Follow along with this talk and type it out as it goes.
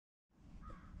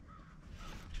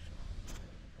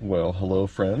Well, hello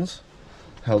friends.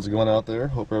 How's it going out there?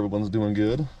 Hope everyone's doing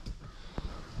good.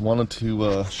 Wanted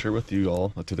to share with you all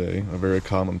today a very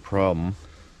common problem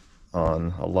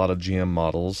on a lot of GM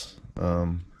models,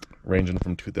 ranging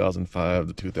from 2005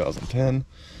 to 2010,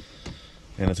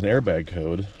 and it's an airbag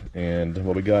code. And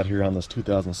what we got here on this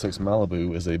 2006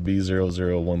 Malibu is a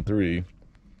B0013,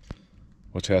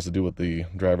 which has to do with the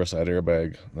driver's side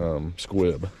airbag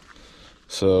squib.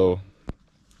 So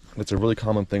it's a really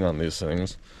common thing on these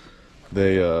things.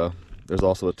 There's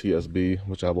also a TSB,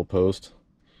 which I will post,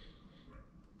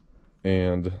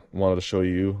 and wanted to show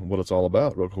you what it's all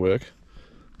about real quick.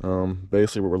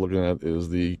 Basically what we're looking at is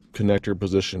the connector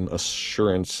position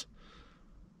assurance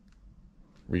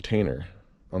retainer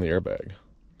on the airbag.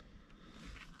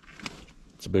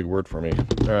 It's a big word for me.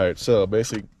 Alright, so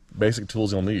basic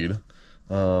tools you'll need.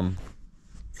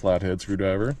 Flathead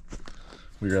screwdriver.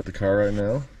 We're at the car right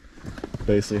now.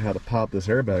 Basically how to pop this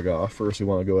airbag off. First you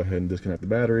want to go ahead and disconnect the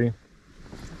battery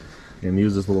and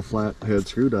use this little flathead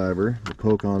screwdriver to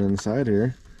poke on inside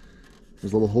here.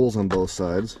 There's little holes on both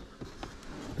sides,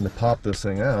 and to pop this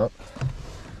thing out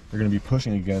you're going to be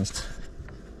pushing against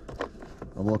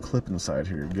a little clip inside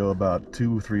here. You go about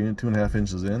 2.5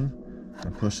 inches in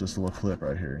and push this little clip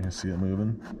right here. You see it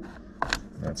moving?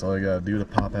 That's all you got to do to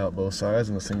pop out both sides,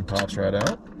 and this thing pops right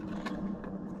out.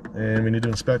 And we need to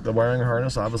inspect the wiring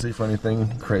harness, obviously, for anything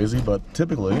crazy, but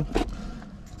typically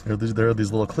there are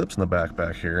these little clips in the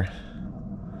back here.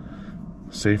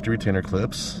 Safety retainer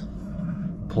clips.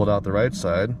 Pull it out the right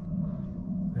side,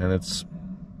 and it's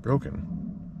broken.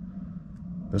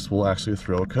 This will actually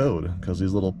throw a code, because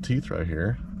these little teeth right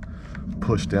here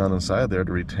push down inside there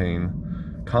to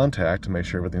retain contact to make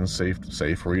sure everything's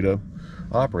safe for you to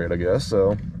operate, I guess.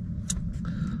 So,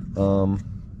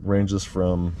 ranges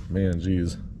from, man,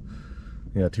 geez.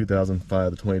 Yeah,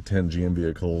 2005 to 2010 GM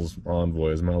vehicles,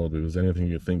 Envoys, Malibus, anything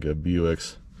you think of,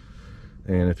 Buicks.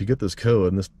 And if you get this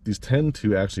code, and these tend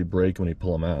to actually break when you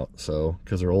pull them out, so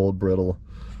because they're old, brittle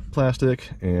plastic,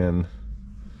 and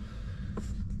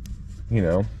you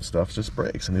know, stuff just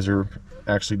breaks. And these are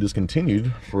actually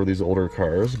discontinued for these older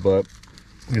cars, but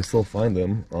you can still find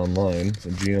them online. It's a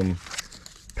GM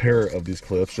pair of these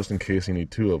clips, just in case you need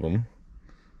two of them.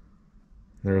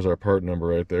 There's our part number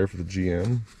right there for the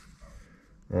GM.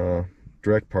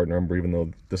 Direct part number, even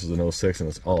though this is an 06 and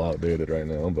it's all outdated right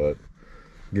now. But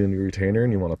get a new retainer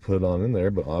and you want to put it on in there.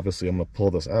 But obviously I'm going to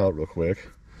pull this out real quick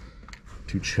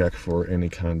to check for any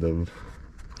kind of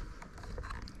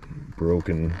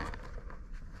broken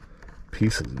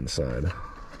pieces inside.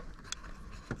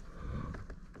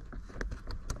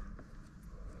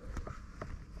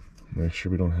 Make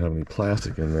sure we don't have any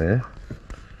plastic in there.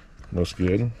 Looks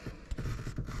good.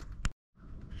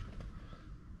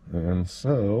 And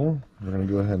so we're going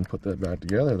to go ahead and put that back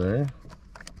together there.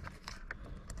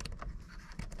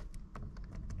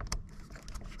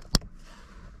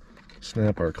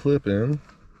 Snap our clip in.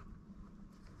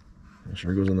 Make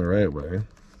sure it goes in the right way.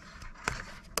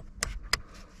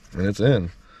 And it's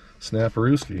in.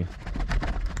 Snap-a-rooski.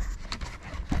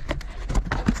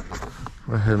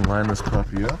 Go ahead and line this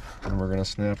puppy up, and we're going to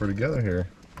snap her together here.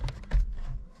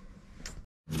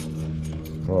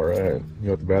 Alright, you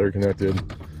got the battery connected.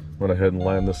 Went ahead and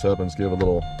line this up and just give a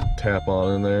little tap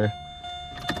on in there.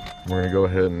 We're going to go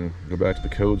ahead and go back to the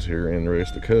codes here and erase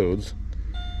the codes.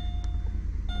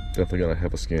 Definitely going to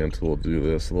have a scan tool to do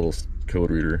this. A little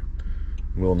code reader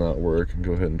will not work.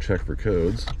 Go ahead and check for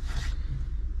codes.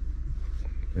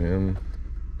 And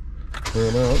clear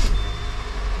them out.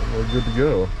 And we're good to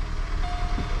go.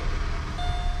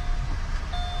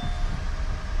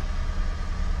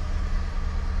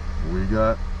 We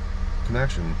got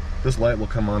connection. This light will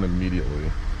come on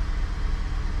immediately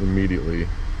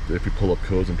if you pull up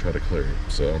codes and try to clear it.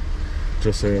 So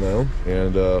just so you know,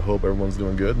 and hope everyone's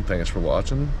doing good, and thanks for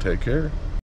watching. Take care.